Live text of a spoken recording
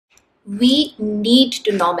we need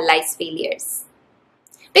to normalize failures.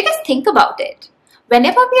 Because think about it.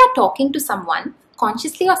 Whenever we are talking to someone,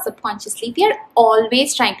 consciously or subconsciously, we are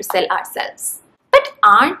always trying to sell ourselves. But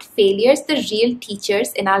aren't failures the real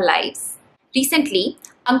teachers in our lives? Recently,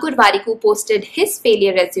 Ankur Variku posted his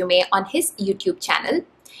failure resume on his YouTube channel.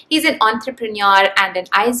 He's an entrepreneur and an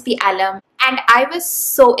ISB alum, and I was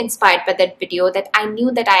so inspired by that video that I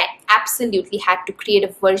knew that I absolutely had to create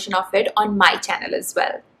a version of it on my channel as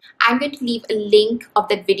well. I'm going to leave a link of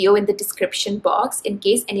that video in the description box in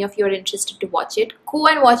case any of you are interested to watch it. Go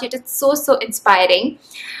and watch it. It's so inspiring.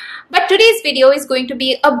 But today's video is going to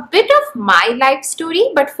be a bit of my life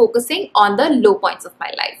story, but focusing on the low points of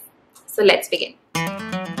my life. So let's begin.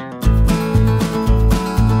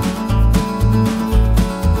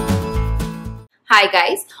 Hi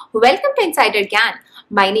guys, welcome to Insider Gyaan.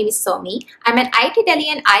 My name is Somi. I'm an IIT Delhi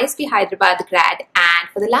and ISB Hyderabad grad, and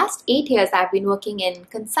for the last 8 years I've been working in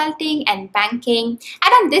consulting and banking.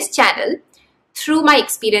 And on this channel, through my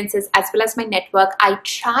experiences as well as my network, I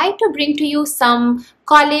try to bring to you some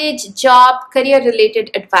college, job, career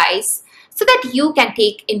related advice so that you can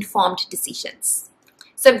take informed decisions.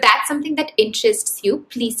 So if that's something that interests you,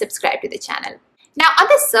 please subscribe to the channel. Now, on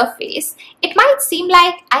the surface, it might seem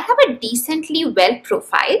like I have a decently well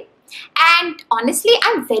profile, and honestly,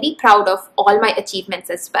 I'm very proud of all my achievements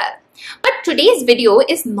as well. But today's video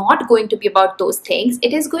is not going to be about those things.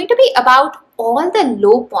 It is going to be about all the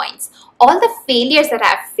low points, all the failures that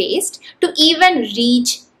I've faced to even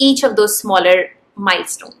reach each of those smaller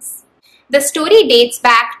milestones. The story dates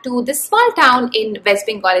back to this small town in West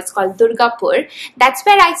Bengal. It's called Durgapur. That's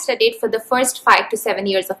where I studied for the first 5 to 7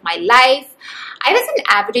 years of my life. I was an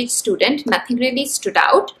average student, nothing really stood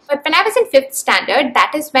out. But when I was in 5th standard,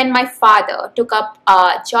 that is when my father took up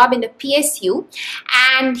a job in the PSU,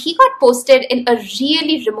 and he got posted in a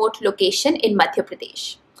really remote location in Madhya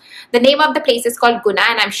Pradesh. The name of the place is called Guna,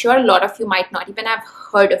 and I'm sure a lot of you might not even have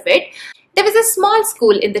heard of it. There was a small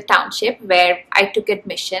school in the township where I took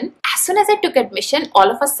admission. As soon as I took admission, all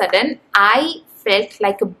of a sudden, I felt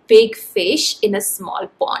like a big fish in a small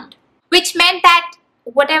pond. Which meant that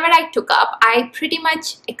whatever I took up, I pretty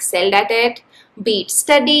much excelled at it, be it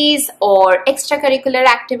studies or extracurricular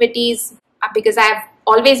activities, because I've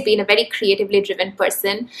always been a very creatively driven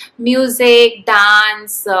person. Music,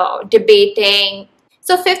 dance, debating.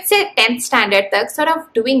 So 5th to 10th standard, sort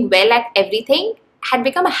of doing well at everything had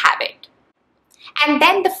become a habit. And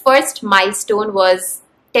then the first milestone was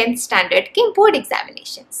 10th standard के board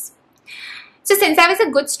examinations. So since I was a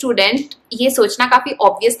good student, ये सोचना काफी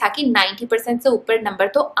obvious था कि 90% से ऊपर number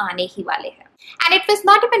तो आने ही वाले हैं. And it was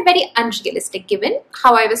not even very unrealistic given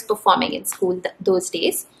how I was performing in school those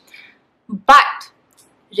days. But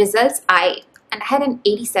results and I had an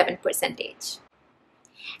 87%.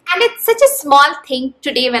 And it's such a small thing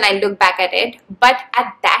today when I look back at it, but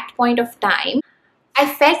at that point of time, I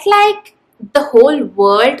felt like the whole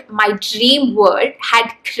world, my dream world,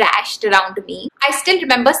 had crashed around me. I still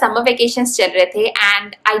remember summer vacations chal rahe the,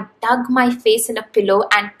 and I dug my face in a pillow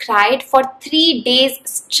and cried for 3 days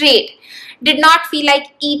straight. Did not feel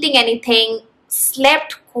like eating anything,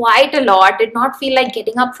 slept quite a lot, did not feel like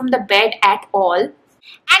getting up from the bed at all.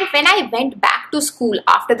 And when I went back to school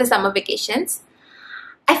after the summer vacations,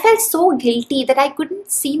 I felt so guilty that I couldn't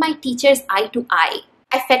see my teachers eye to eye.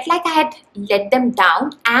 I felt like I had let them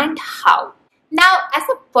down, and how. Now, as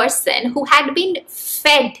a person who had been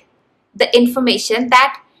fed the information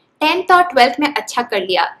that 10th or 12th mein acha kar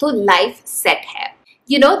liya, to life set hai.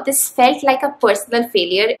 You know, this felt like a personal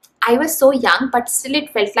failure. I was so young, but still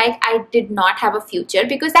it felt like I did not have a future,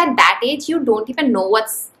 because at that age, you don't even know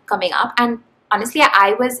what's coming up. And honestly,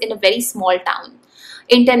 I was in a very small town.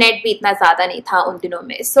 Internet भी इतना ज़्यादा नहीं था उन दिनों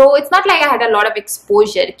में, so it's not like I had a lot of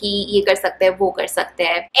exposure कि ये कर सकते हैं, वो कर सकते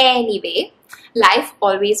हैं. Anyway, life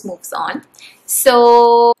always moves on.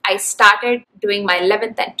 So I started doing my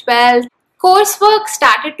 11th and 12th. Coursework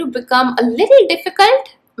started to become a little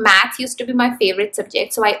difficult. Maths used to be my favorite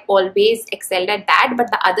subject, so I always excelled at that,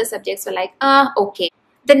 but the other subjects were like, okay.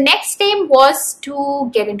 The next aim was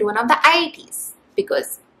to get into one of the IITs,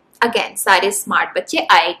 because again, सारे smart बच्चे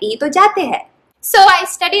IIT तो जाते हैं. So I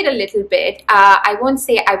studied a little bit. I won't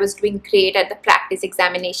say I was doing great at the practice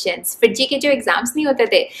examinations. फिर जी के जो exams नहीं होते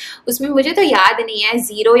थे, उसमें मुझे तो याद नहीं है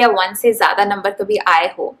 0 या 1 से ज़्यादा number कभी आए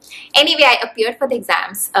हो. Anyway, I appeared for the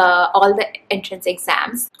exams, all the entrance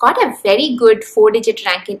exams. Got a very good 4-digit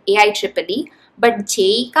rank in IIEEE, but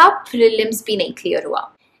JEE का prelims भी नहीं clear हुआ.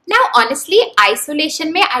 Now, honestly,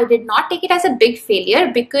 isolation mein, I did not take it as a big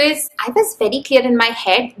failure, because I was very clear in my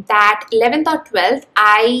head that 11th or 12th,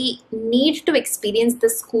 I need to experience the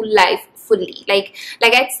school life fully. Like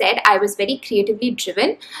I said, I was very creatively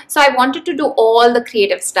driven, so I wanted to do all the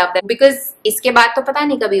creative stuff that, because इसके बाद तो पता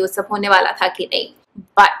नहीं कभी वो सब होने वाला था कि नहीं.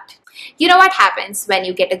 But you know what happens when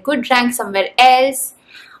you get a good rank somewhere else?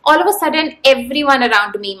 All of a sudden, everyone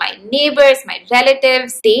around me, my neighbors, my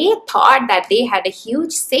relatives, they thought that they had a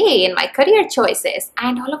huge say in my career choices.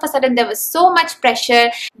 And all of a sudden, there was so much pressure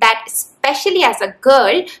that, especially as a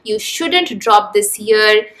girl, you shouldn't drop this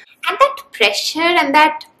year. And that pressure and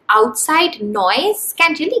that outside noise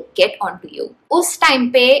can really get onto you. Us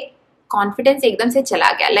time pe confidence ekdam se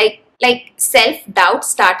chala gaya. Like self-doubt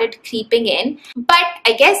started creeping in. But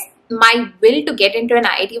I guess my will to get into an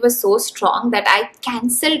IIT was so strong that I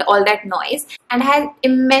cancelled all that noise, and I had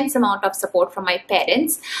immense amount of support from my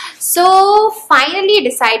parents. So finally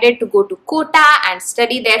decided to go to Kota and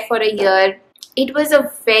study there for a year. It was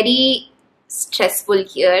a very stressful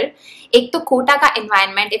year. Ek to Kota ka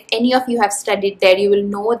environment, if any of you have studied there, you will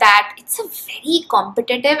know that it's a very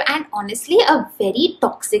competitive and honestly a very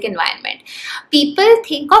toxic environment. People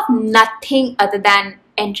think of nothing other than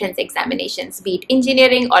entrance examinations, be it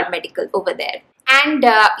engineering or medical over there. And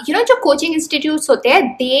you know, जो coaching institutes होते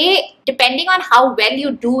हैं, they, depending on how well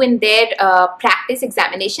you do in their practice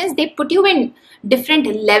examinations, they put you in different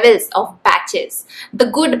levels of batches. The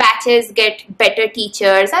good batches get better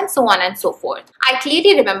teachers and so on and so forth. I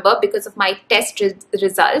clearly remember, because of my test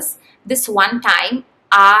results, this one time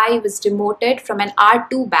I was demoted from an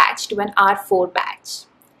R2 batch to an R4 batch.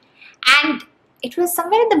 And it was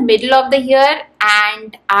somewhere in the middle of the year,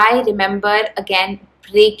 and I remember again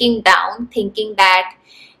breaking down, thinking that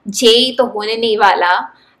JEE to hone nahi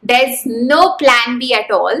wala, there's no plan B at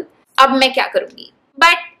all, ab main kya karungi?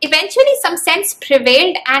 But eventually some sense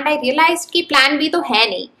prevailed and I realized ki plan B to hai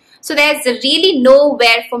nahi. So there's really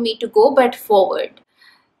nowhere for me to go but forward.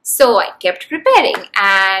 So I kept preparing,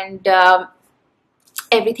 and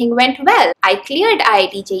everything went well. I cleared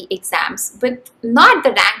iitjee exams with not the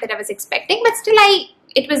rank that I was expecting, but still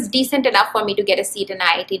it was decent enough for me to get a seat in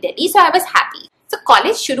IIT Delhi, so I was happy. So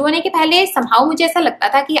college शुरू होने के पहले somehow मुझे ऐसा लगता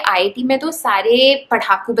था कि IIT में तो सारे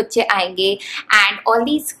पढ़ाकू बच्चे आएंगे, and all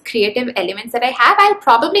these creative elements that I have, I'll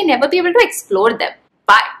probably never be able to explore them.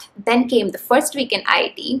 But then came the first week in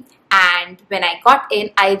IIT, and when I got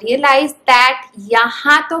in, I realized that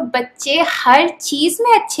यहाँ तो बच्चे हर चीज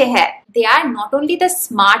में अच्छे हैं. They are not only the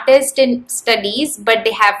smartest in studies, but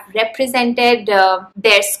they have represented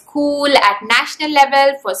their school at national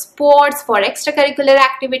level for sports, for extracurricular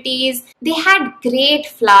activities. They had great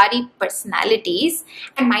flowery personalities.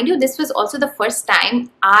 And mind you, this was also the first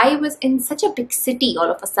time I was in such a big city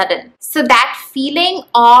all of a sudden. So that feeling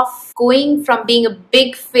of going from being a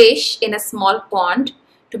big fish in a small pond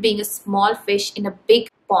to being a small fish in a big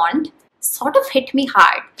pond sort of hit me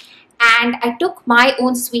hard. And I took my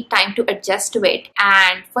own sweet time to adjust to it.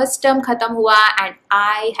 And first term khatam hua and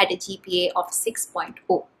I had a GPA of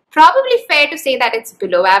 6.0. Probably fair to say that it's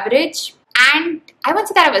below average. And I won't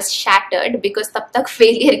say that I was shattered, because tab tak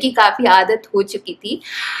failure ki काफी आदत हो चुकी थी.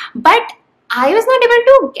 But I was not able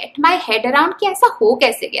to get my head around कि ऐसा हो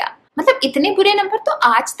कैसे गया. मतलब इतने बुरे नंबर तो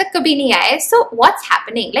आज तक कभी नहीं आए. So what's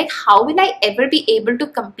happening? Like, how will I ever be able to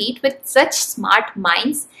compete with such smart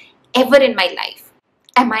minds ever in my life?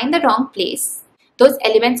 Am I in the wrong place? Those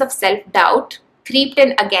elements of self-doubt creeped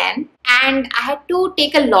in again, and I had to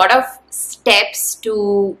take a lot of steps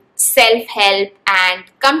to self-help and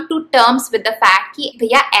come to terms with the fact कि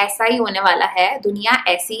भैया ऐसा ही होने वाला है, दुनिया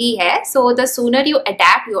ऐसी ही है. So the sooner you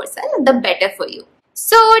adapt yourself, the better for you.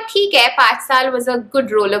 So ठीक है, 5 साल was a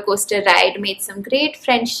good roller coaster ride, made some great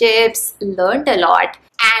friendships, learned a lot,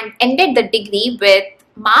 and ended the degree with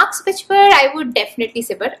marks which were, I would definitely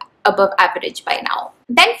say, were above average by now.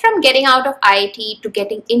 Then from getting out of IIT to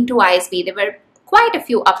getting into ISB, there were quite a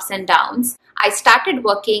few ups and downs. I started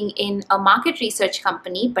working in a market research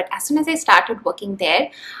company, but as soon as I started working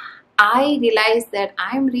there, I realized that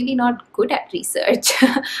I'm really not good at research.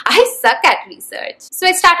 I suck at research. So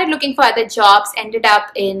I started looking for other jobs, ended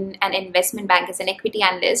up in an investment bank as an equity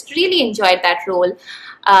analyst, really enjoyed that role.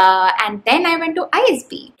 And then I went to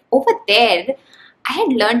ISB. Over there, I had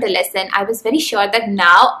learned a lesson. I was very sure that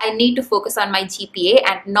now I need to focus on my GPA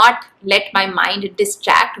and not let my mind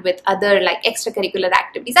distract with other like extracurricular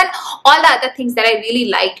activities and all the other things that I really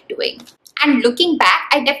liked doing. And looking back,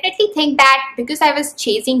 I definitely think that because I was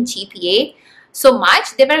chasing GPA so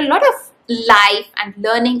much, there were a lot of life and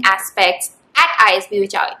learning aspects at ISB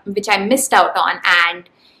which I missed out on. And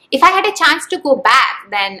if I had a chance to go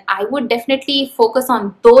back, then I would definitely focus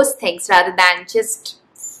on those things rather than just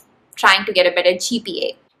trying to get a better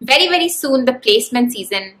GPA. Very, very soon the placement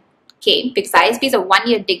season came because ISB is a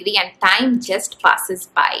 1-year degree and time just passes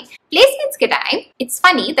by. Placements ke time, it's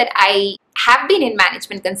funny that I have been in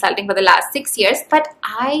management consulting for the last 6 years, but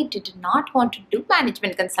I did not want to do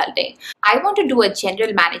management consulting. I want to do a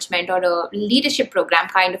general management or a leadership program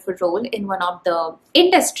kind of a role in one of the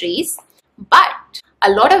industries. But a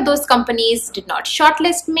lot of those companies did not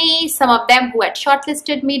shortlist me. Some of them who had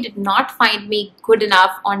shortlisted me did not find me good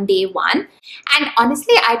enough on day one. And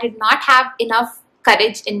honestly, I did not have enough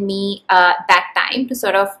courage in me that time to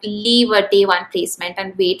sort of leave a day one placement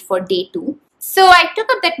and wait for day two. So I took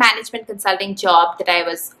up that management consulting job that I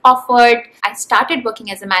was offered. I started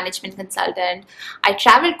working as a management consultant. I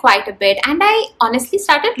traveled quite a bit and I honestly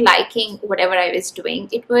started liking whatever I was doing.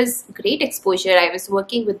 It was great exposure. I was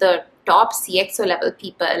working with the top CXO level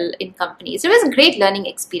people in companies. It was a great learning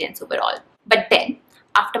experience overall. But then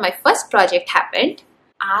after my first project happened,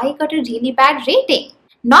 I got a really bad rating.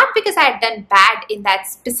 Not because I had done bad in that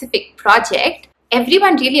specific project.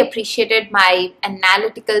 Everyone really appreciated my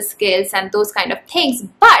analytical skills and those kind of things.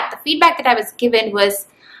 But the feedback that I was given was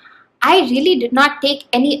I really did not take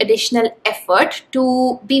any additional effort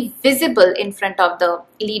to be visible in front of the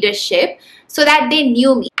leadership so that they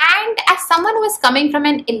knew me. And as someone who was coming from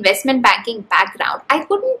an investment banking background, I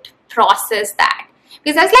couldn't process that.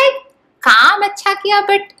 Because I was like, kaam acha kiya,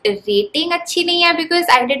 but rating achhi nahi hai because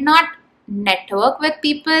I did not network with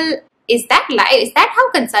people. Is that life? Is that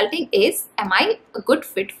how consulting is? Am I a good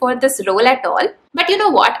fit for this role at all? But you know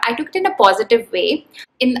what? I took it in a positive way.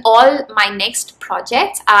 In all my next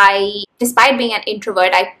projects, despite being an introvert,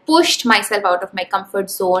 I pushed myself out of my comfort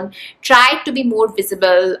zone, tried to be more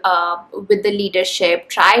visible with the leadership,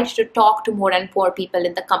 tried to talk to more and more people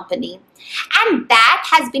in the company. And that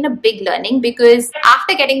has been a big learning because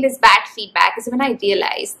after getting this bad feedback is when I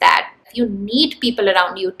realized that you need people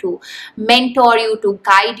around you to mentor you, to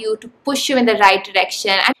guide you, to push you in the right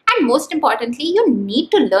direction. And most importantly, you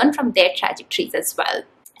need to learn from their trajectories as well.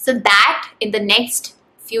 So that in the next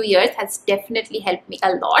few years has definitely helped me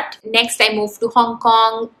a lot. Next, I moved to Hong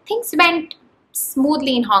Kong. Things went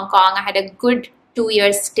smoothly in Hong Kong. I had a good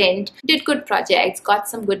 2-year stint, did good projects, got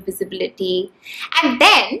some good visibility. And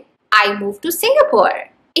then I moved to Singapore.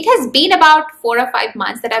 It has been about 4 or 5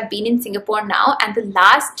 months that I've been in Singapore now, and the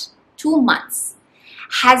last 2 months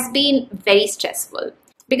has been very stressful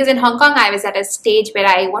because in Hong Kong I was at a stage where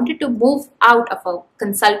I wanted to move out of a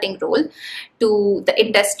consulting role to the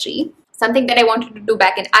industry, something that I wanted to do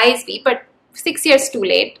back in ISB, but 6 years too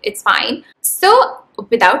late, it's fine. So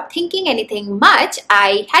without thinking anything much,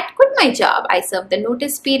 I had quit my job. I served the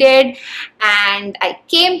notice period and I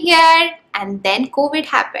came here, and then COVID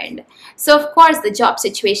happened. So of course the job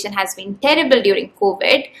situation has been terrible during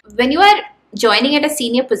COVID. When you are joining at a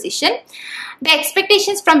senior position, the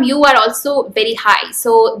expectations from you are also very high.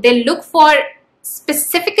 So they look for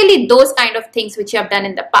specifically those kind of things which you have done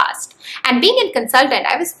in the past. And being a consultant,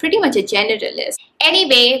 I was pretty much a generalist.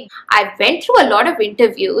 Anyway, I went through a lot of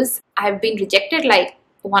interviews. I've been rejected like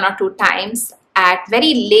 1 or 2 times at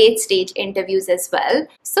very late stage interviews as well.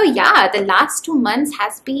 So yeah, the last 2 months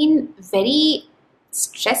has been very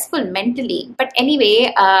stressful mentally. But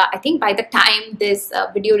anyway, I think by the time this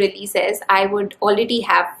video releases, I would already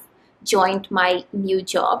have joined my new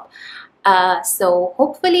job. So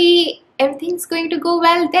hopefully everything's going to go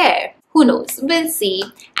well there. Who knows? We'll see.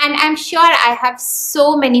 And I'm sure I have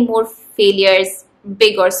so many more failures,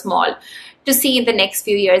 big or small, to see in the next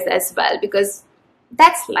few years as well, because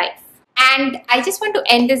that's life. And I just want to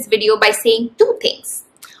end this video by saying 2 things.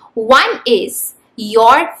 One is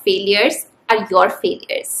your failures are your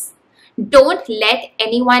failures. Don't let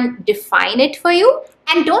anyone define it for you,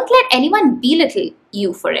 and don't let anyone belittle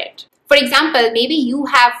you for it. For example, maybe you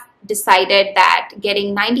have decided that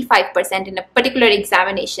getting 95% in a particular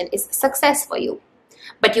examination is success for you,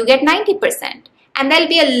 but you get 90%, and there'll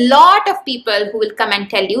be a lot of people who will come and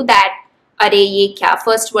tell you that अरे ये क्या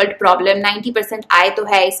first world problem, 90% आए तो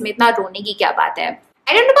है, इसमें इतना रोने की क्या बात है.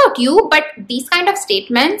 I don't know about you, but these kind of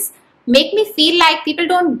statements make me feel like people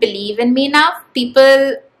don't believe in me enough.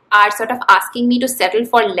 People are sort of asking me to settle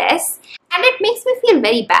for less, and it makes me feel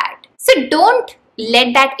very bad. So don't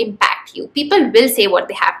let that impact you. People will say what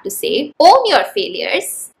they have to say. Own your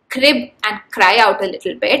failures, crib and cry out a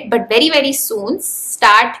little bit, but very, very soon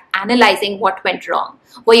start analyzing what went wrong.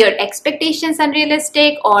 Were your expectations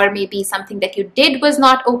unrealistic, or maybe something that you did was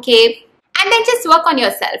not okay? And then just work on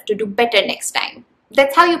yourself to do better next time.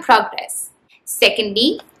 That's how you progress.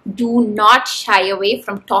 Secondly, do not shy away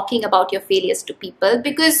from talking about your failures to people,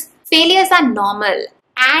 because failures are normal,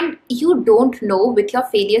 and you don't know with your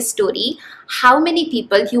failure story how many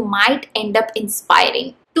people you might end up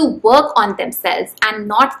inspiring to work on themselves and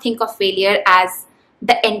not think of failure as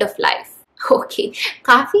the end of life. Okay,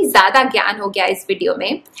 काफी ज़्यादा ज्ञान हो गया इस video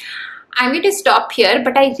में. I'm going to stop here,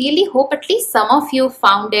 but I really hope at least some of you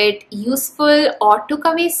found it useful or took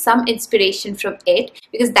away some inspiration from it,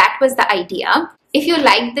 because that was the idea. If you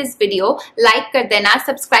like this video, like कर देना,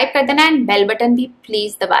 subscribe कर देना and bell button भी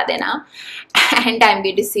please दबा देना. And I'm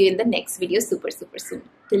going to see you in the next video super soon.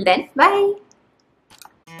 Till then, bye.